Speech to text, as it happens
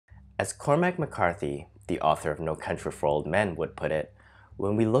As Cormac McCarthy, the author of No Country for Old Men, would put it,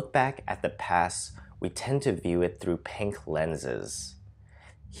 when we look back at the past, we tend to view it through pink lenses.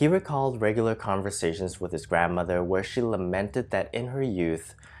 He recalled regular conversations with his grandmother where she lamented that in her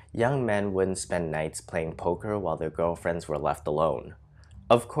youth, young men wouldn't spend nights playing poker while their girlfriends were left alone.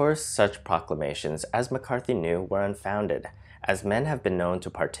 Of course, such proclamations, as McCarthy knew, were unfounded, as men have been known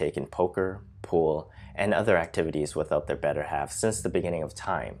to partake in poker, pool, and other activities without their better half since the beginning of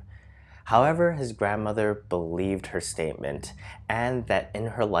time. However, his grandmother believed her statement and that in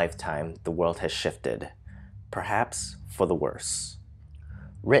her lifetime the world has shifted, perhaps for the worse.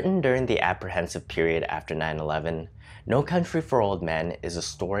 Written during the apprehensive period after 9/11, No Country for Old Men is a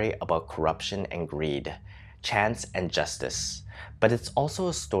story about corruption and greed, chance and justice, but it's also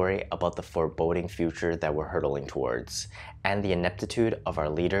a story about the foreboding future that we're hurtling towards, and the ineptitude of our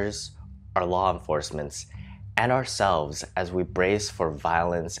leaders, our law enforcements, and ourselves as we brace for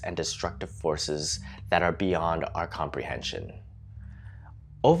violence and destructive forces that are beyond our comprehension.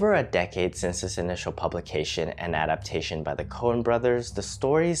 Over a decade since its initial publication and adaptation by the Coen brothers, the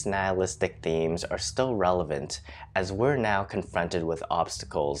story's nihilistic themes are still relevant as we're now confronted with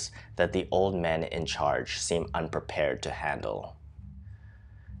obstacles that the old men in charge seem unprepared to handle.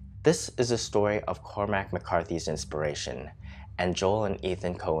 This is a story of Cormac McCarthy's inspiration and Joel and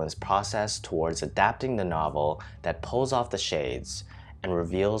Ethan Coen's process towards adapting the novel that pulls off the shades and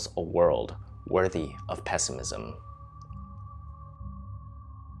reveals a world worthy of pessimism.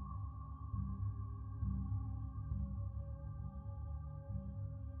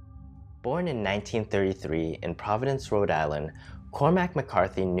 Born in 1933 in Providence, Rhode Island, Cormac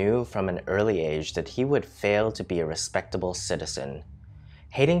McCarthy knew from an early age that he would fail to be a respectable citizen.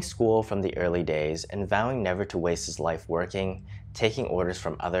 Hating school from the early days and vowing never to waste his life working, taking orders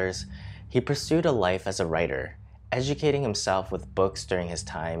from others, he pursued a life as a writer, educating himself with books during his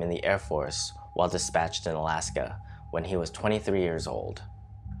time in the Air Force while dispatched in Alaska when he was 23 years old.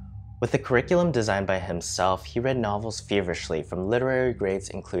 With a curriculum designed by himself, he read novels feverishly from literary greats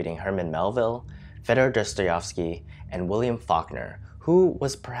including Herman Melville, Fyodor Dostoevsky, and William Faulkner, who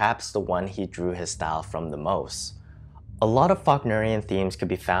was perhaps the one he drew his style from the most. A lot of Faulknerian themes could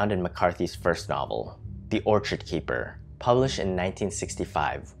be found in McCarthy's first novel, The Orchard Keeper, published in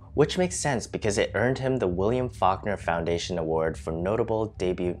 1965, which makes sense because it earned him the William Faulkner Foundation Award for Notable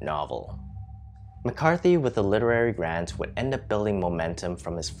Debut Novel. McCarthy, with a literary grant, would end up building momentum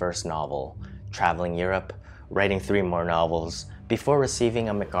from his first novel, traveling Europe, writing 3 more novels, before receiving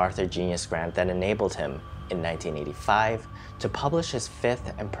a MacArthur Genius Grant that enabled him, in 1985, to publish his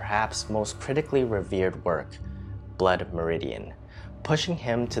 5th and perhaps most critically revered work, Blood Meridian, pushing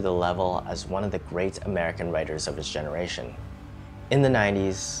him to the level as one of the great American writers of his generation. In the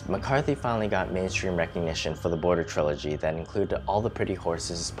 90s, McCarthy finally got mainstream recognition for the Border trilogy that included All the Pretty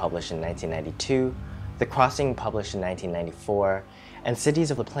Horses, published in 1992, The Crossing, published in 1994, and Cities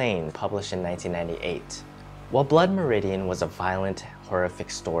of the Plain, published in 1998. While Blood Meridian was a violent,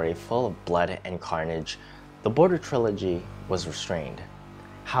 horrific story full of blood and carnage, the Border trilogy was restrained.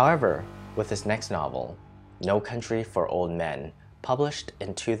 However, with his next novel, No Country for Old Men, published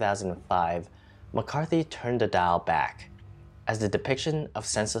in 2005, McCarthy turned the dial back, as the depiction of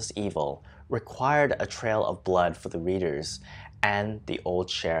senseless evil required a trail of blood for the readers and the old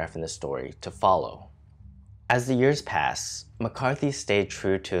sheriff in the story to follow. As the years pass, McCarthy stayed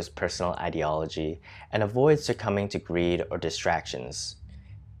true to his personal ideology and avoided succumbing to greed or distractions.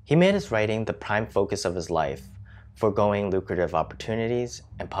 He made his writing the prime focus of his life, foregoing lucrative opportunities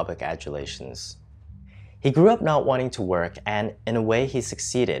and public adulations. He grew up not wanting to work, and in a way he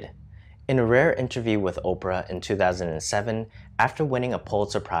succeeded. In a rare interview with Oprah in 2007, after winning a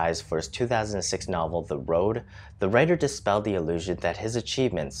Pulitzer Prize for his 2006 novel The Road, the writer dispelled the illusion that his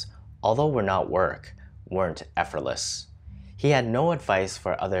achievements, although were not work, weren't effortless. He had no advice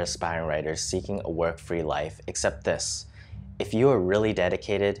for other aspiring writers seeking a work-free life except this: if you are really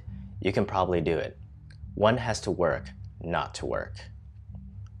dedicated, you can probably do it. One has to work, not to work.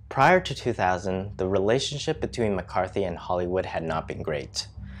 Prior to 2000, the relationship between McCarthy and Hollywood had not been great.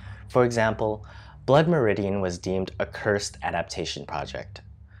 For example, Blood Meridian was deemed a cursed adaptation project.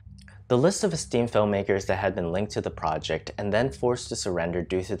 The list of esteemed filmmakers that had been linked to the project and then forced to surrender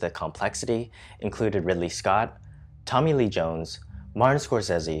due to the complexity included Ridley Scott, Tommy Lee Jones, Martin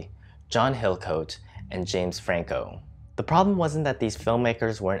Scorsese, John Hillcoat, and James Franco. The problem wasn't that these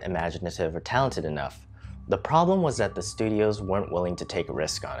filmmakers weren't imaginative or talented enough. The problem was that the studios weren't willing to take a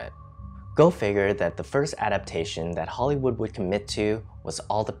risk on it. Go figure that the first adaptation that Hollywood would commit to was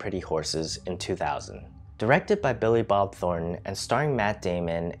All the Pretty Horses in 2000. Directed by Billy Bob Thornton and starring Matt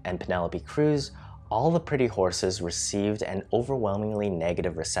Damon and Penelope Cruz, All the Pretty Horses received an overwhelmingly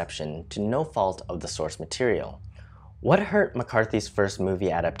negative reception to no fault of the source material. What hurt McCarthy's first movie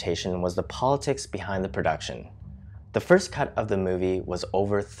adaptation was the politics behind the production. The first cut of the movie was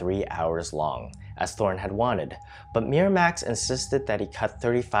over 3 hours long, as Thorne had wanted, but Miramax insisted that he cut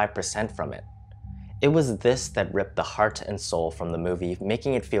 35% from it. It was this that ripped the heart and soul from the movie,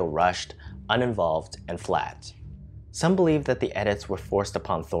 making it feel rushed, uninvolved, and flat. Some believe that the edits were forced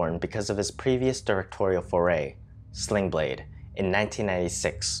upon Thorne because of his previous directorial foray, Sling Blade, in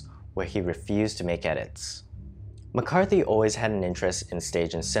 1996, where he refused to make edits. McCarthy always had an interest in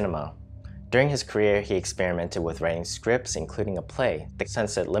stage and cinema. During his career, he experimented with writing scripts, including a play, The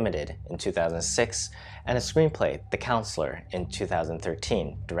Sunset Limited, in 2006, and a screenplay, The Counselor, in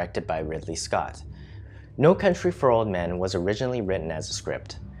 2013, directed by Ridley Scott. No Country for Old Men was originally written as a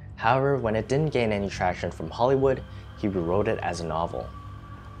script. However, when it didn't gain any traction from Hollywood, he rewrote it as a novel.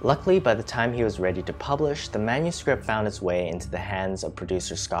 Luckily, by the time he was ready to publish, the manuscript found its way into the hands of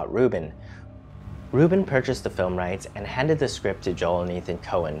producer Scott Rubin. Rubin purchased the film rights and handed the script to Joel and Ethan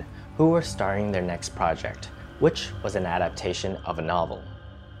Coen, who were starting their next project, which was an adaptation of a novel.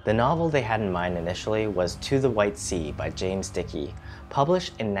 The novel they had in mind initially was To the White Sea by James Dickey,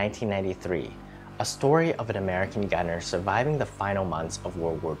 published in 1993, a story of an American gunner surviving the final months of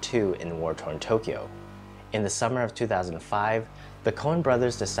World War II in war-torn Tokyo. In the summer of 2005, the Coen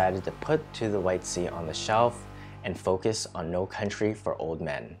brothers decided to put To the White Sea on the shelf and focus on No Country for Old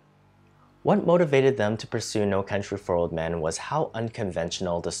Men. What motivated them to pursue No Country for Old Men was how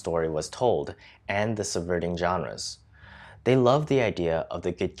unconventional the story was told and the subverting genres. They loved the idea of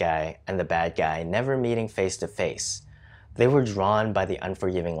the good guy and the bad guy never meeting face to face. They were drawn by the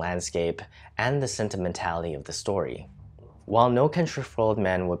unforgiving landscape and the sentimentality of the story. While No Country for Old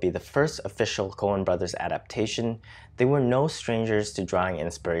Men would be the first official Coen brothers adaptation, they were no strangers to drawing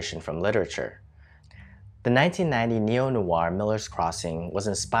inspiration from literature. The 1990 neo-noir Miller's Crossing was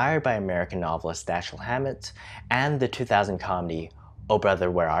inspired by American novelist Dashiell Hammett, and the 2000 comedy O Brother,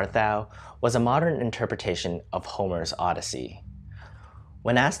 Where Art Thou? Was a modern interpretation of Homer's Odyssey.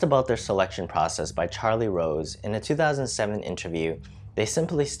 When asked about their selection process by Charlie Rose in a 2007 interview, they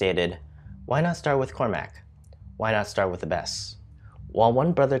simply stated, "Why not start with Cormac? Why not start with the best?" While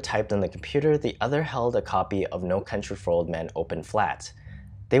one brother typed on the computer, the other held a copy of No Country for Old Men open flat.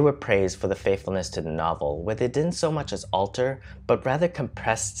 They were praised for the faithfulness to the novel, where they didn't so much as alter, but rather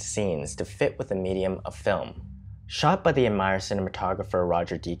compressed scenes to fit with the medium of film. Shot by the admired cinematographer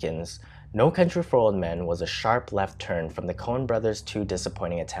Roger Deakins, No Country for Old Men was a sharp left turn from the Coen brothers' two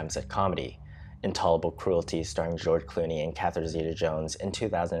disappointing attempts at comedy, Intolerable Cruelty starring George Clooney and Catherine Zeta-Jones in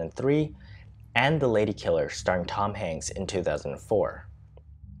 2003, and The Lady Killer starring Tom Hanks in 2004.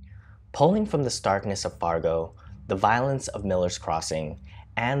 Pulling from the starkness of Fargo, the violence of Miller's Crossing,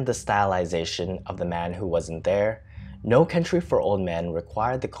 and the stylization of The Man Who Wasn't There, No Country for Old Men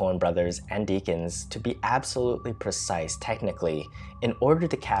required the Coen brothers and Deakins to be absolutely precise technically in order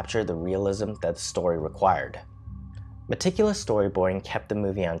to capture the realism that the story required. Meticulous storyboarding kept the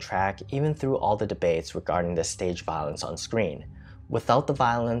movie on track even through all the debates regarding the stage violence on screen. Without the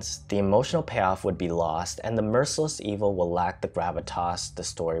violence, the emotional payoff would be lost and the merciless evil will lack the gravitas the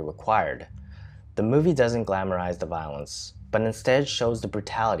story required. The movie doesn't glamorize the violence, but instead shows the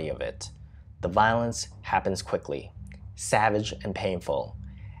brutality of it. The violence happens quickly, savage and painful,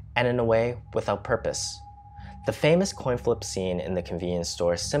 and in a way without purpose. The famous coin flip scene in the convenience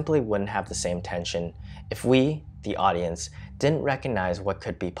store simply wouldn't have the same tension if we, the audience, didn't recognize what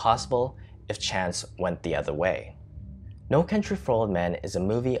could be possible if chance went the other way. No Country for Old Men is a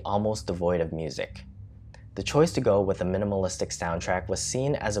movie almost devoid of music. The choice to go with a minimalistic soundtrack was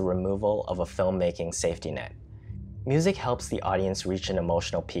seen as a removal of a filmmaking safety net. Music helps the audience reach an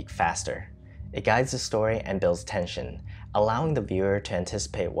emotional peak faster. It guides the story and builds tension, allowing the viewer to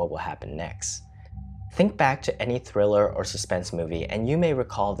anticipate what will happen next. Think back to any thriller or suspense movie and you may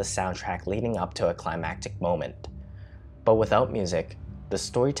recall the soundtrack leading up to a climactic moment. But without music, the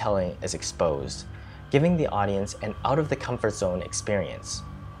storytelling is exposed, giving the audience an out-of-the-comfort-zone experience,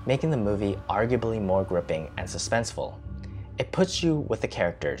 making the movie arguably more gripping and suspenseful. It puts you with the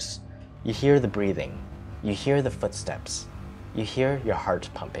characters. You hear the breathing. You hear the footsteps. You hear your heart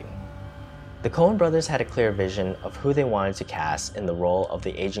pumping. The Coen brothers had a clear vision of who they wanted to cast in the role of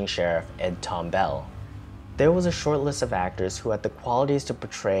the aging sheriff Ed Tom Bell. There was a short list of actors who had the qualities to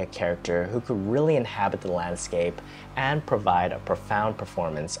portray a character who could really inhabit the landscape and provide a profound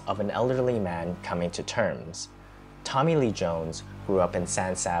performance of an elderly man coming to terms. Tommy Lee Jones grew up in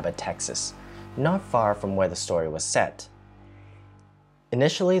San Saba, Texas, not far from where the story was set.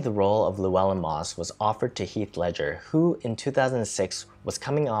 Initially, the role of Llewellyn Moss was offered to Heath Ledger, who in 2006 was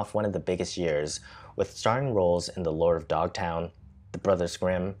coming off one of the biggest years, with starring roles in The Lord of Dogtown, The Brothers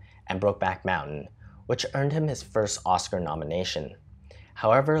Grimm, and Brokeback Mountain, which earned him his first Oscar nomination.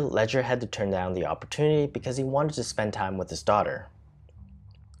 However, Ledger had to turn down the opportunity because he wanted to spend time with his daughter.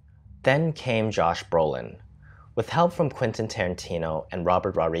 Then came Josh Brolin. With help from Quentin Tarantino and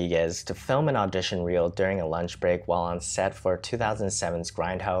Robert Rodriguez to film an audition reel during a lunch break while on set for 2007's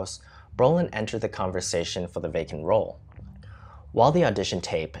Grindhouse, Brolin entered the conversation for the vacant role. While the audition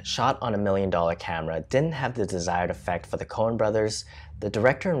tape, shot on $1 million camera, didn't have the desired effect for the Coen brothers, the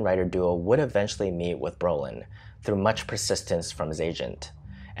director and writer duo would eventually meet with Brolin, through much persistence from his agent,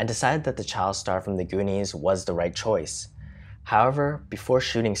 and decided that the child star from The Goonies was the right choice. However, before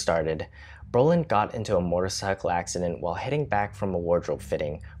shooting started, Brolin got into a motorcycle accident while heading back from a wardrobe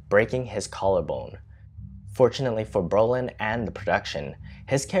fitting, breaking his collarbone. Fortunately for Brolin and the production,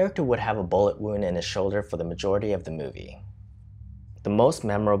 his character would have a bullet wound in his shoulder for the majority of the movie. The most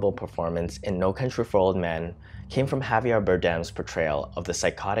memorable performance in No Country for Old Men came from Javier Bardem's portrayal of the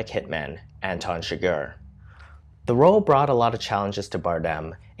psychotic hitman Anton Chigurh. The role brought a lot of challenges to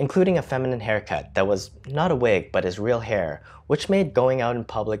Bardem, including a feminine haircut that was not a wig but his real hair, which made going out in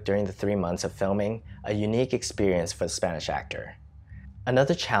public during the 3 months of filming a unique experience for the Spanish actor.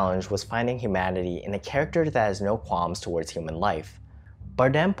 Another challenge was finding humanity in a character that has no qualms towards human life.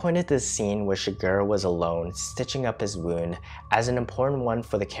 Bardem pointed to the scene where Chigurh was alone stitching up his wound as an important one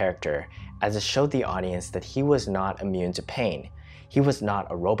for the character, as it showed the audience that he was not immune to pain. He was not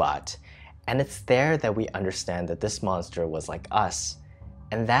a robot. And it's there that we understand that this monster was like us,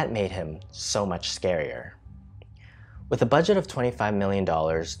 and that made him so much scarier. With a budget of $25 million,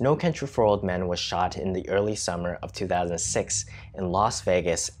 No Country for Old Men was shot in the early summer of 2006 in Las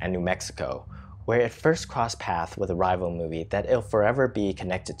Vegas and New Mexico, where it first crossed paths with a rival movie that it'll forever be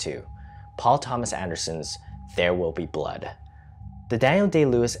connected to, Paul Thomas Anderson's There Will Be Blood. The Daniel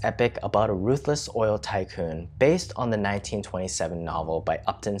Day-Lewis epic about a ruthless oil tycoon based on the 1927 novel by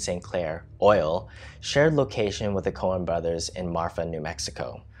Upton St. Clair, Oil, shared location with the Coen brothers in Marfa, New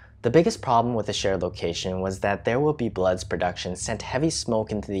Mexico. The biggest problem with the shared location was that There Will Be Blood's production sent heavy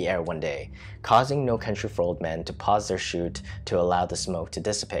smoke into the air one day, causing No Country for Old Men to pause their shoot to allow the smoke to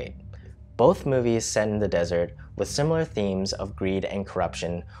dissipate. Both movies set in the desert, with similar themes of greed and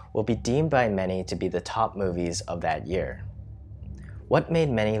corruption, will be deemed by many to be the top movies of that year. What made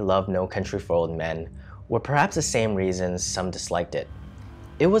many love No Country for Old Men were perhaps the same reasons some disliked it.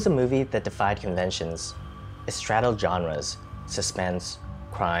 It was a movie that defied conventions. It straddled genres, suspense,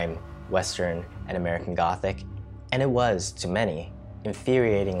 crime, western, and American Gothic, and it was, to many,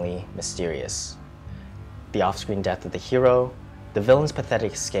 infuriatingly mysterious. The off-screen death of the hero, the villain's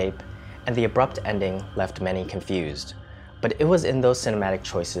pathetic escape, and the abrupt ending left many confused. But it was in those cinematic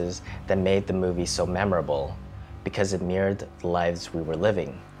choices that made the movie so memorable, because it mirrored the lives we were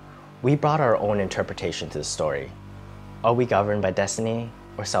living. We brought our own interpretation to the story. Are we governed by destiny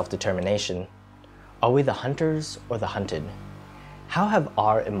or self-determination? Are we the hunters or the hunted? How have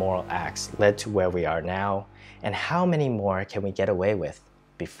our immoral acts led to where we are now, and how many more can we get away with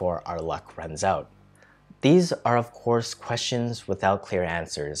before our luck runs out? These are of course questions without clear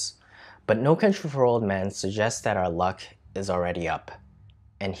answers, but No Country for Old Men suggests that our luck is already up,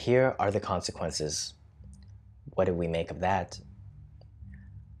 and here are the consequences. What did we make of that?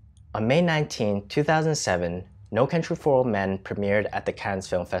 On May 19, 2007, No Country for Old Men premiered at the Cannes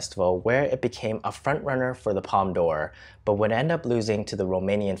Film Festival, where it became a frontrunner for the Palme d'Or, but would end up losing to the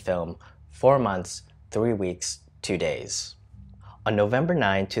Romanian film 4 months, 3 weeks, 2 days. On November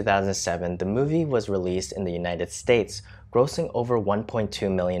 9, 2007, the movie was released in the United States, grossing over $1.2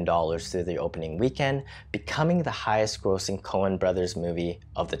 million through the opening weekend, becoming the highest-grossing Coen brothers movie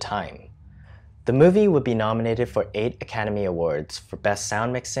of the time. The movie would be nominated for 8 Academy Awards for Best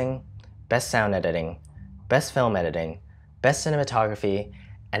Sound Mixing, Best Sound Editing, Best Film Editing, Best Cinematography,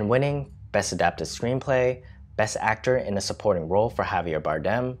 and winning Best Adapted Screenplay, Best Actor in a Supporting Role for Javier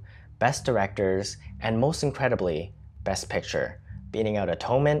Bardem, Best Directors, and most incredibly, Best Picture, beating out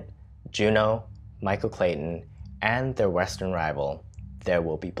Atonement, Juno, Michael Clayton, and their Western rival, There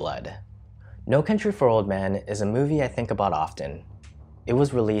Will Be Blood. No Country for Old Men is a movie I think about often. It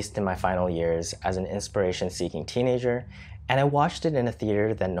was released in my final years as an inspiration-seeking teenager, and I watched it in a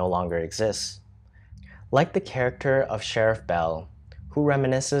theater that no longer exists. Like the character of Sheriff Bell, who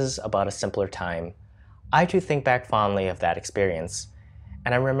reminisces about a simpler time, I too think back fondly of that experience,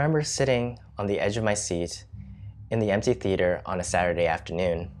 and I remember sitting on the edge of my seat in the empty theater on a Saturday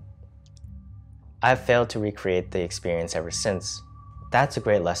afternoon. I have failed to recreate the experience ever since. That's a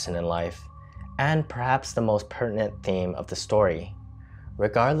great lesson in life, and perhaps the most pertinent theme of the story.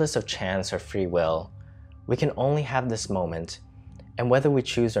 Regardless of chance or free will, we can only have this moment, and whether we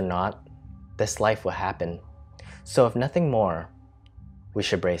choose or not, this life will happen. So if nothing more, we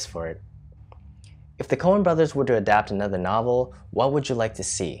should brace for it. If the Coen brothers were to adapt another novel, what would you like to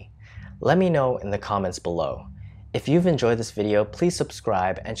see? Let me know in the comments below. If you've enjoyed this video, please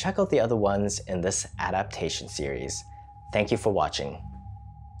subscribe and check out the other ones in this adaptation series. Thank you for watching.